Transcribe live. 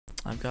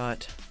I've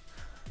got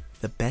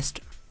the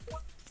best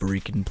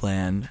freaking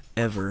plan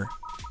ever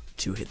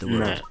to hit the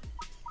world.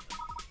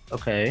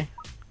 Okay.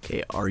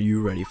 Okay, are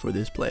you ready for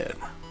this plan?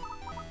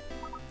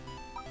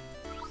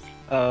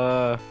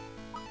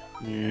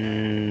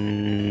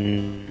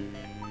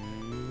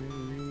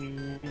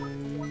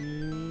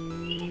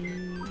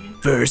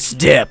 First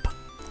step,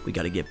 we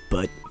gotta get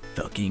butt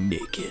fucking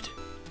naked.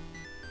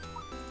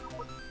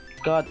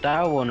 Got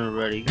that one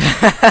already.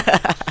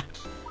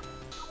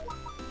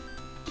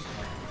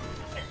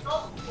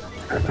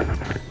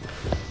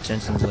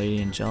 Jensen's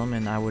ladies and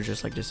gentlemen, I would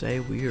just like to say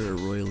we are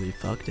royally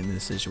fucked in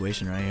this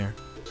situation right here.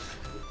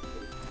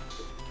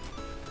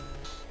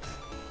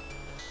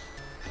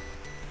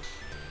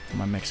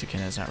 My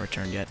Mexican has not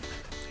returned yet.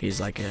 He's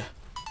like a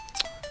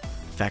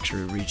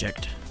factory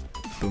reject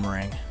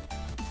boomerang.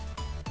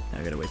 Now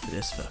I gotta wait for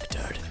this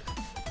fucktard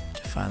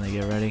to finally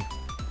get ready.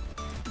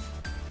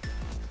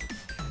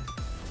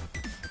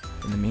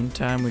 In the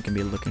meantime, we can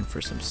be looking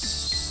for some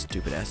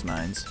stupid ass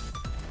mines.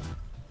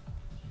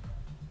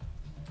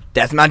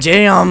 That's my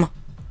jam!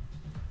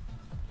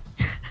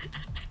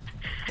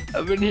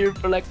 I've been here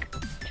for like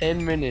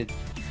 10 minutes.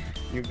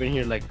 You've been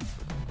here like,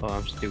 oh,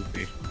 I'm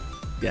stupid.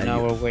 Yeah,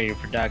 now we're waiting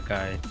for that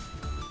guy.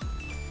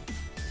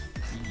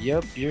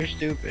 Yup, you're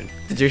stupid.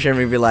 Did you hear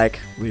me be like,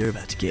 we're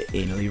about to get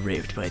anally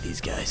raped by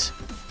these guys?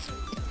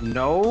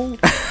 No.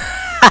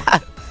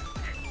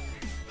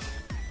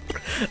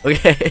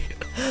 Okay,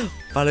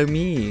 follow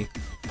me.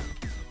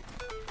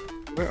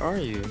 Where are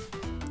you?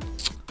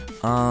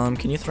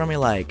 Can you throw me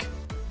like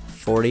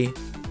 40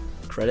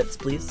 credits,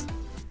 please?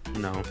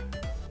 No.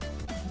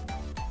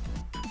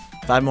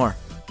 5 more.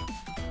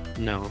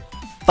 No.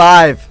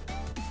 5.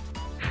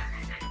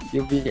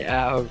 You'll be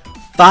out.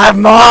 5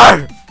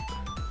 more.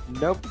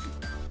 Nope.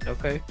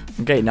 Okay.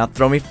 Okay, now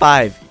throw me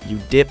 5. You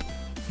dip,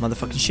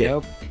 motherfucking shit.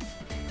 Nope.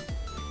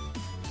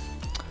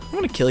 I'm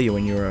gonna kill you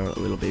when you're a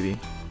little baby.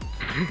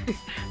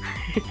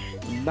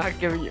 I'm not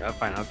giving you.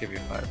 Fine, I'll give you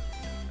 5.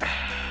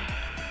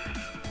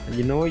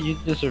 You know what? You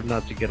deserve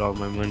not to get all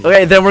my money.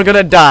 Okay, then we're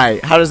gonna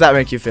die. How does that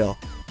make you feel?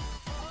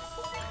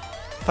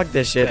 Fuck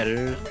this shit.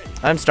 Better.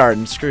 I'm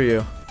starting. Screw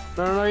you.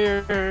 No,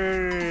 you're.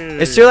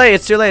 It's too late.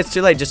 It's too late. It's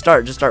too late. Just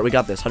start. Just start. We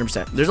got this.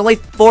 100%. There's only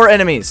 4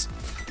 enemies.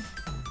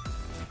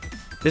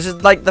 This is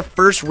like the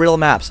first real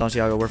map,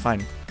 Santiago. We're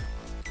fine.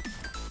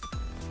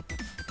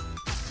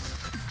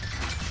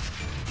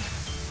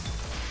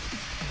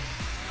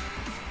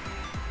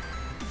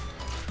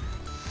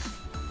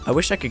 I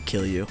wish I could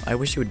kill you. I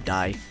wish you would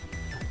die.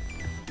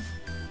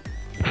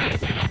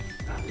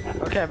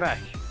 Okay, back.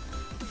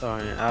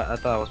 Sorry, I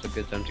thought it was a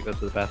good time to go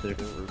to the bathroom.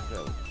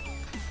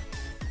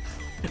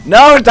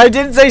 No, I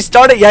didn't say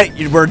start it yet.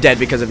 We're dead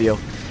because of you.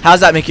 How does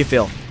that make you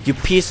feel? You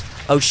piece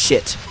of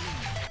shit.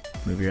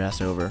 Move your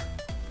ass over.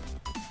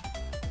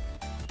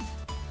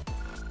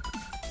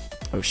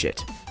 Oh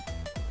shit.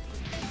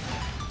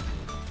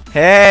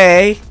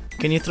 Hey,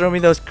 can you throw me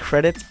those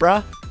credits,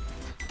 bruh?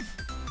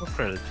 What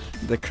credits?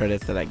 The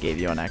credits that I gave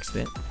you on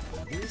accident.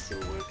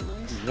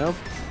 Nope.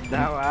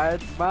 Now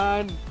it's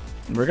mine.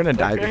 We're gonna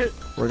die. Okay.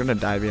 We're gonna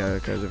die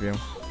because of you.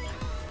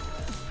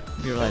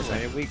 You realize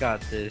that? Okay, we got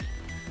this.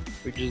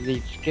 We just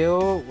need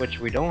skill, which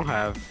we don't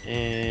have,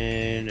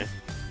 and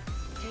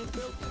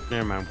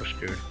never mind, we're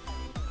screwed.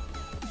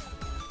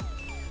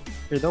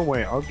 Here, don't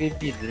worry, I'll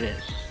give you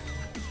this.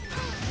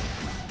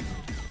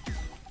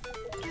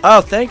 Oh,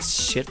 thanks,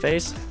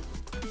 shitface.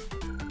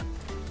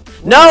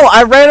 No,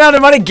 I ran out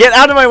of money. Get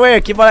out of my way. I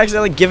keep on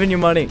accidentally giving you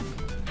money.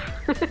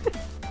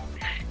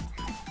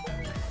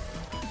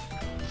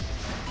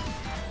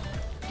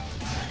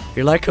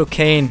 You're like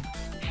cocaine.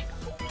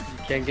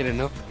 You can't get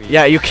enough of me.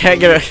 Yeah, you can't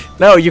get it.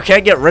 No, you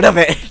can't get rid of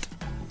it.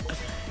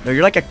 No,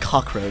 you're like a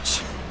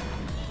cockroach.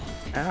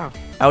 Ow.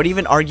 I would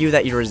even argue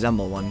that you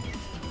resemble one.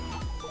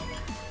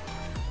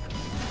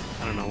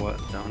 I don't know what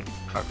sound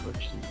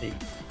cockroaches make.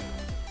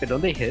 But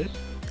don't they hiss?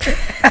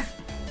 I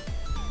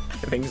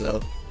think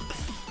so.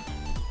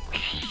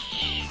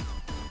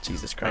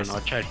 Jesus I don't Christ. know, I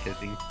tried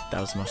hissing. That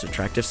was the most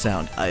attractive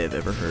sound I have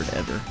ever heard,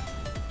 ever.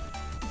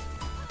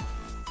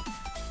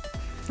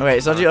 Okay,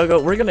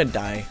 Santiago, we're gonna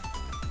die.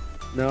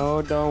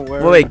 No, don't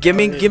worry. Wait, give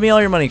me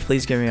all your money.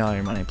 Please give me all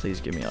your money. Please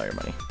give me all your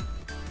money.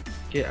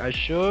 Yeah, I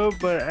should,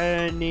 but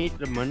I need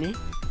the money.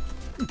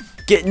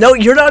 No,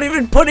 you're not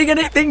even putting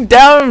anything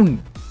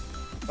down.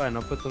 Fine,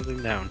 I'll put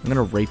something down. I'm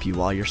gonna rape you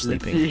while you're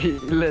sleeping.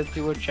 Let's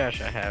see what trash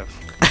I have.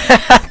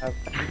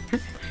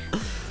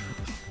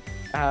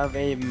 I have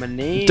a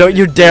money. Don't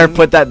you dare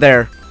put that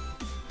there.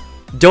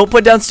 Don't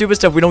put down stupid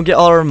stuff. We don't get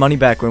all our money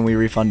back when we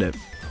refund it.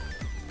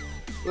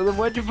 Well, then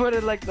why'd you put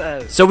it like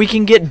that? So we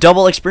can get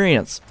double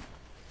experience.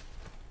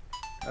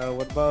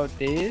 What about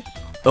this?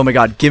 Oh my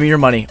god, give me your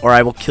money or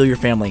I will kill your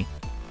family.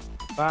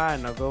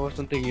 Fine, I'll go with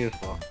something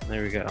useful.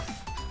 There we go.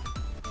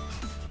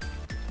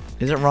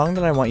 Is it wrong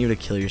that I want you to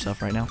kill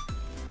yourself right now?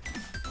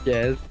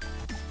 Yes.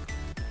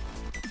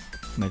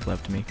 Make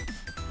love to me.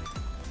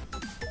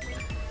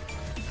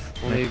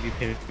 Only if you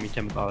pay me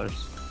 $10.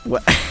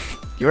 What?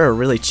 You're a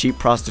really cheap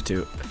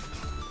prostitute.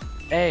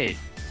 Hey.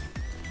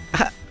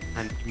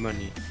 I need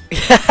money.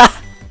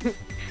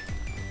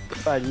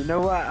 Fine, you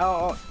know what?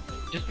 I'll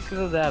just because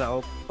of that,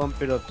 I'll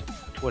bump it up to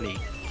 20.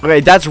 Okay,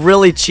 that's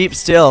really cheap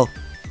still.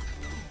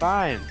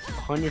 Fine,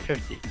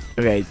 150.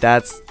 Okay,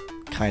 that's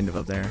kind of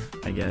up there,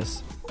 I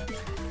guess.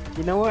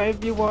 You know what?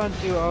 If you want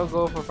to, I'll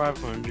go for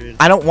 500.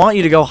 I don't want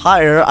you to go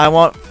higher. I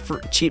want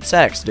cheap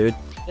sex, dude.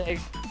 Take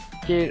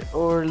it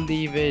or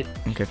leave it.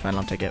 Okay, fine.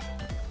 I'll take it.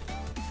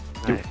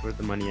 Alright, where's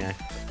the money at?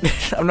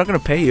 I'm not gonna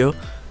pay you.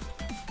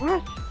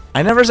 What?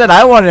 I never said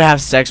I wanted to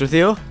have sex with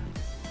you.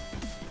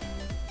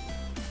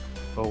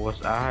 Oh,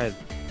 what's I?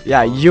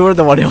 Yeah, you were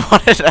the one who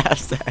wanted to have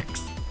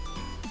sex.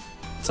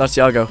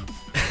 Santiago.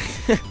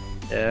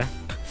 Yeah.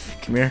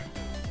 Come here.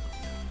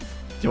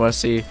 Do you want to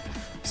see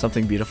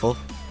something beautiful?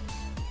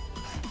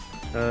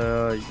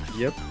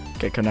 Yep.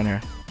 Okay, come down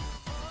here.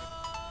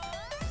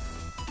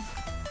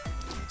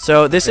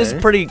 So this is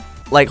Okay. pretty,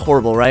 like,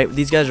 horrible, right?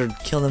 These guys are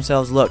killing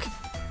themselves. Look.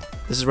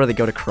 This is where they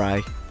go to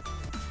cry.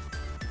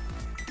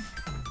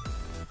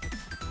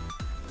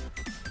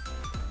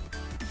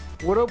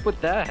 What up with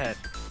that?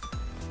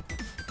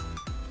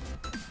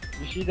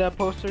 You see that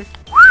poster?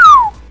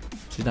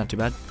 She's not too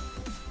bad.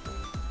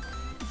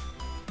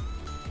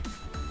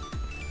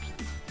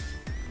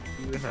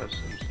 You have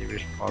some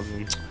serious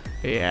problems.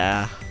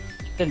 Yeah.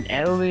 It's an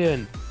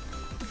alien.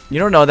 You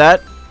don't know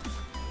that.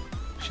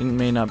 She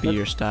may not be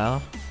your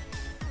style.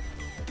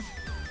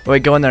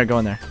 Wait, go in there, go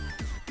in there.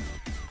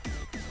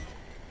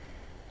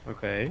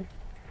 Okay.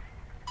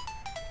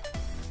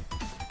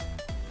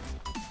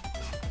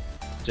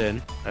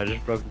 Jen, I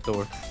just broke the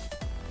door.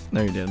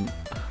 No, you didn't.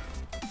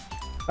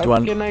 How you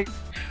want- can I?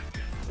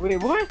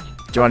 Wait, what? Do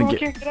you want How to come I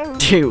can't get out?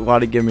 Do you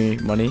want to give me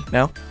money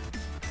now?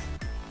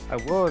 I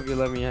will if you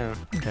let me out.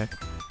 Okay.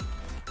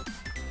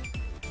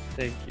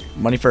 Thank you.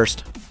 Money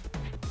first.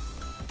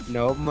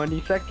 No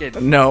money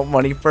second. No,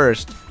 money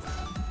first.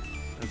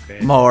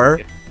 Okay. More.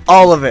 Okay.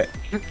 All of it.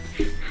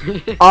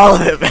 All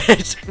of it,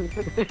 bitch.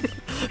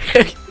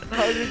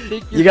 How do you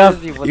think You you're got-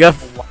 busy you with got-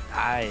 the white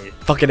eyes?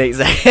 Fucking 8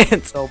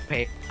 seconds. So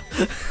pale.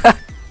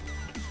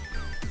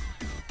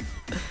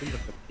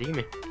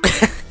 Demon.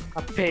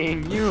 I'm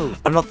paying you.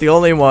 I'm not the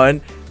only one.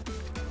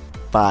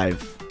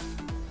 5.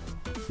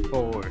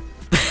 4.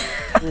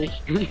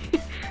 3,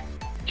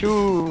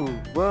 2,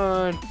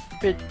 1.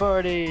 Bitch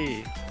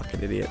party.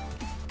 Fucking idiot.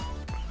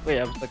 Wait,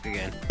 I'm stuck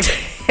again.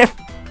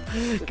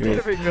 Give me,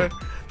 There we go.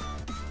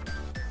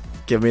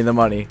 give me the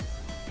money.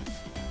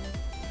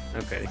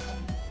 Okay.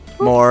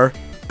 More.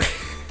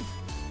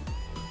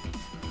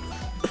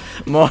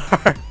 More.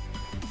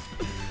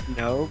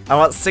 No. I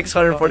want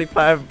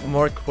 645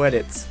 more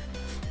credits.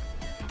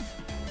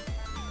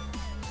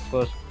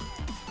 Close.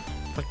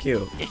 Fuck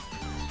you.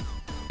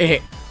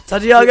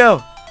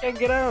 Santiago! Can't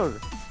get out.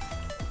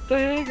 The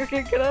heck? I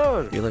can't get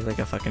out. You look like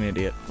a fucking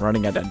idiot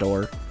running at that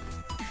door.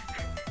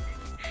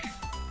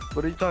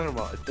 What are you talking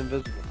about? It's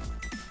invisible.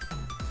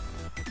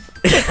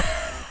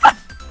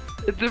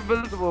 It's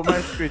invisible on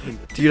my screen.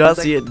 Do you not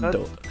There's see like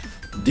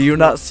it? Do you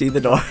not see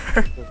the door?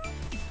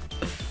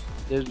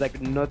 There's like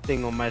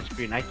nothing on my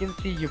screen. I can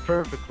see you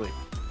perfectly.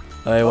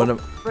 I want to.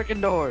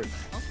 Freaking door.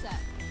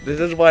 This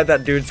is why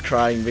that dude's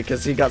crying,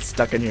 because he got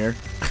stuck in here.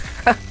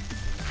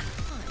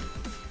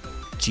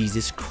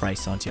 Jesus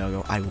Christ,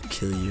 Santiago, I will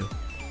kill you.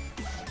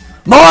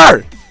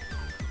 More!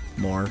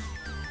 More.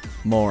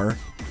 More.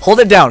 Hold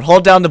it down.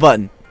 Hold down the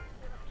button.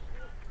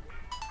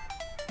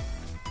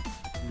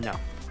 No.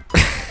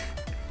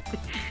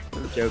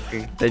 I'm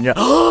joking. Then you're.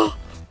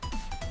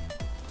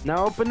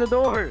 Now open the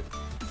door.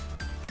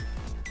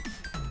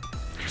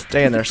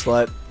 Stay in there,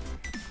 slut.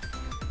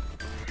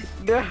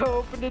 No,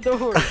 open the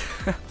door.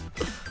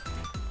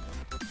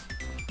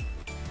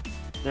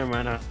 Never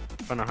mind. I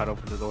don't know how to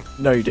open the door.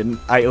 No, you didn't.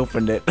 I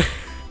opened it.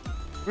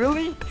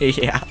 Really?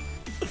 Yeah.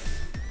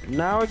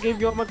 Now I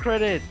gave you all my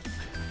credit.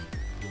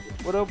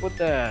 What up with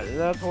that?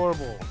 That's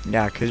horrible.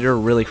 Yeah, because you're a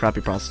really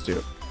crappy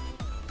prostitute.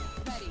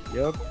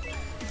 Yup.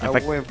 I In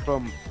fact- went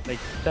from like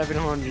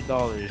 $700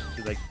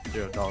 to like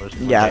 $0. in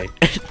one Yeah.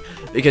 day.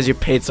 Because you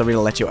paid somebody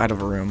to let you out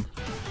of a room.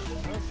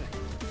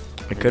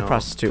 A good know.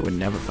 prostitute would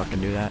never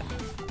fucking do that.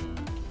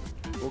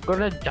 We're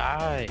gonna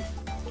die.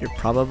 You're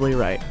probably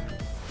right.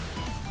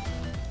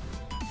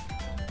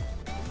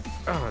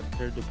 Oh,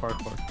 third do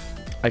parkour.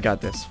 I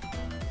got this.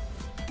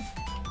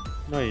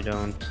 No, you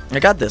don't. I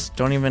got this.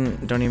 Don't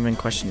even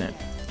question it.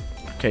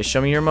 Okay,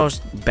 show me your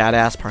most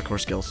badass parkour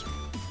skills.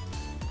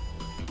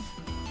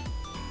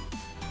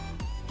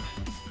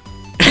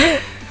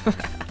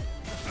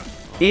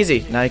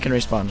 Easy. Now you can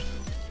respawn.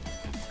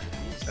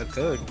 I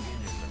could.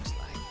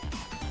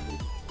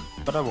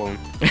 But I won't.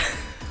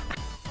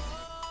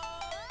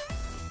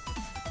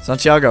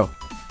 Santiago,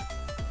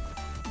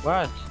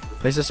 What?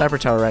 place the sniper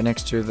tower right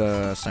next to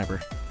the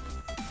sniper.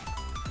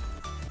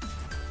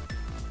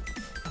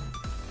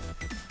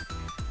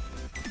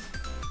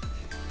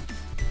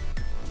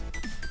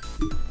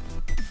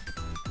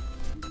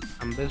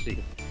 I'm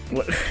busy.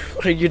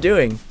 What are you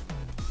doing?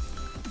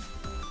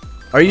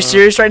 Are you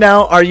serious right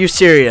now? Are you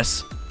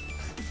serious?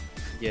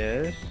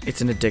 Yes.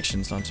 It's an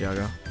addiction,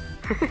 Santiago.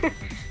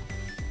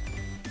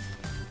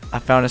 I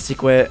found a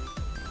secret.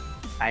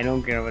 I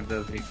don't care about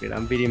the secret.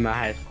 I'm beating my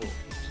high school.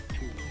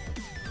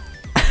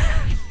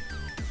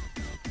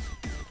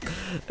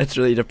 That's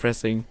really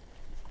depressing.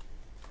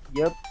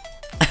 Yep,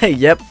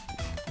 Yep.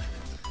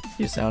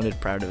 You sounded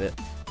proud of it.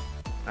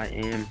 I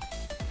am.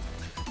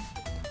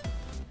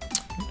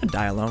 I'm gonna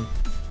die alone.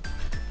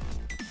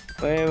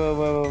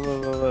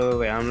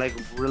 Wait. I'm like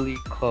really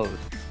close.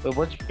 Wait,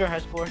 what's your high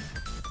score?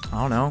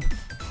 I don't know.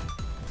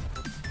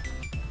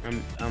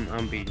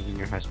 I'm beating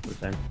your high score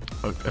then.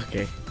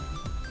 Okay.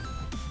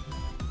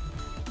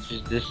 It's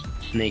just this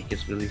snake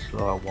is really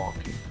slow at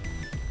walking.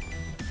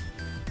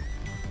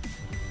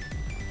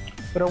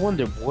 But I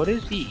wonder, what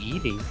is he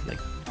eating? Like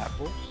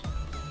apples?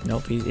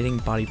 Nope, he's eating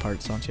body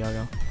parts,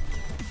 Santiago.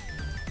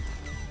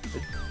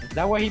 Is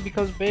that why he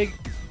becomes big?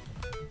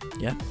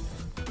 Yeah.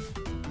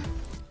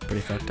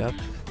 Pretty fucked up.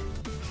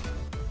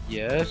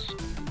 Yes.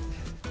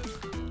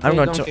 I'm Hey,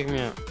 going don't to. kick me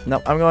out.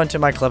 No, I'm going to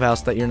my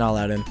clubhouse that you're not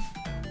allowed in.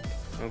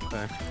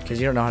 Okay. Because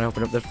you don't know how to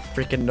open up the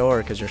freaking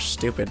door because you're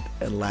stupid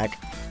and lack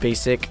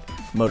basic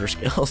motor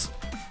skills.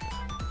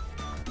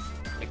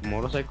 Like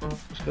motorcycle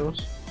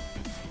skills?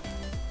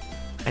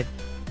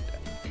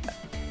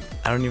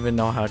 I don't even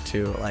know how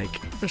to, like,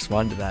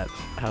 respond to that.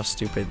 How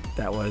stupid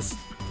that was.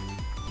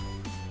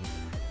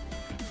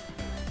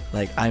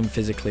 Like, I'm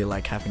physically,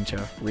 like, having to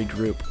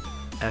regroup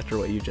after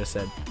what you just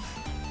said.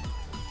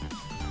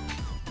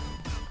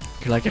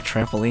 You're like a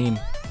trampoline.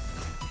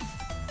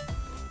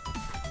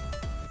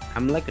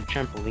 I'm like a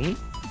trampoline?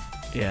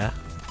 Yeah.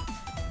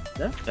 Is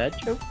that a fat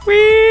joke?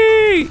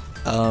 Whee!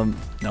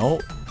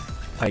 No.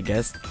 I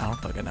guess. I don't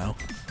fucking know.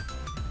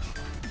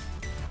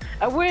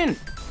 I win!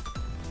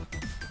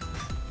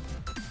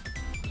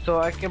 So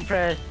I can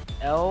press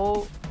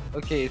L.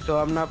 Okay, so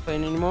I'm not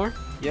playing anymore?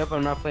 Yep,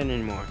 I'm not playing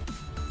anymore.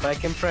 But I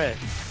can press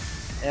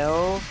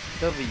L,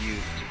 W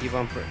to keep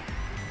on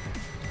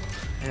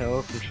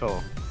L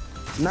control.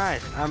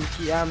 Nice, I'm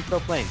still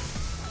playing.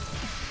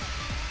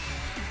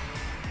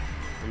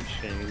 I'm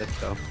just kidding, let's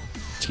go.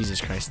 Jesus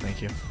Christ,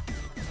 thank you.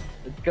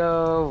 Let's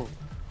go!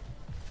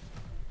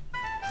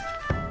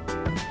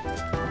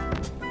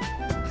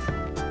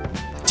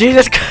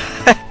 Jesus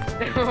Christ!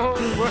 It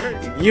won't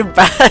work! You It's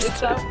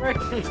bastard! not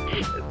working!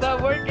 It's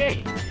not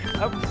working!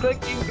 I'm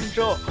clicking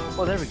control.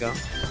 Oh, there we go.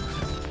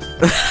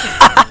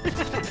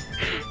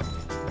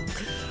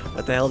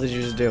 What the hell did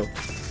you just do?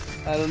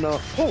 I don't know.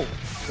 Oh!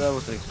 That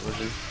was an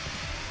explosion.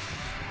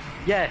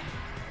 Yes!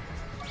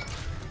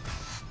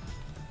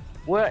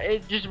 Well,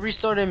 it just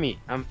restarted me.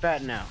 I'm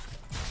fat now.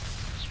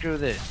 Screw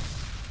this.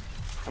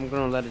 I'm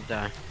gonna let it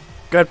die.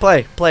 Go ahead,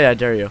 play. Play, I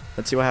dare you.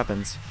 Let's see what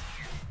happens.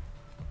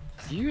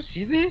 Do you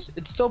see this?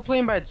 It's still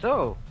playing by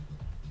itself.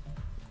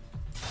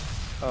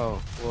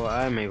 Oh, well,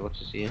 I'm able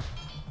to see it.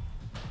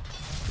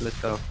 Let's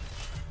go.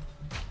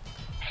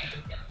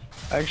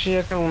 Actually,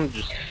 I kinda wanna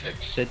just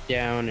sit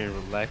down and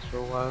relax for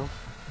a while.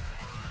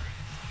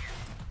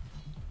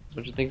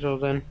 Don't you think so,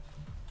 then?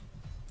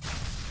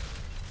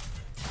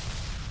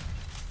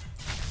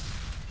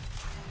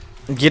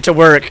 Get to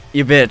work,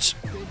 you bitch.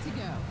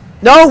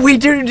 No, we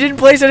didn't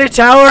place any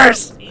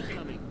towers!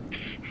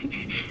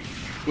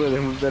 Well,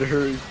 then we better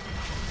hurry.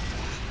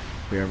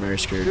 We are very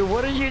screwed. Dude,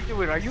 what are you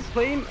doing? Are you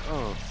playing?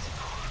 Oh.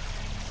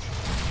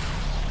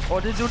 Oh,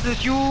 this dude is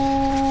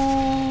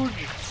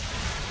huge!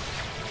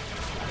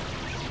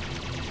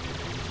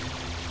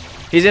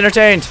 He's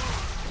entertained.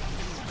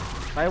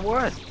 By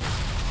what?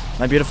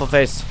 My beautiful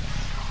face.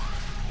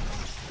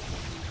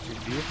 Your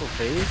beautiful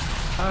face?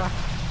 Ah.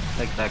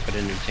 Like that could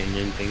entertain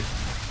anything.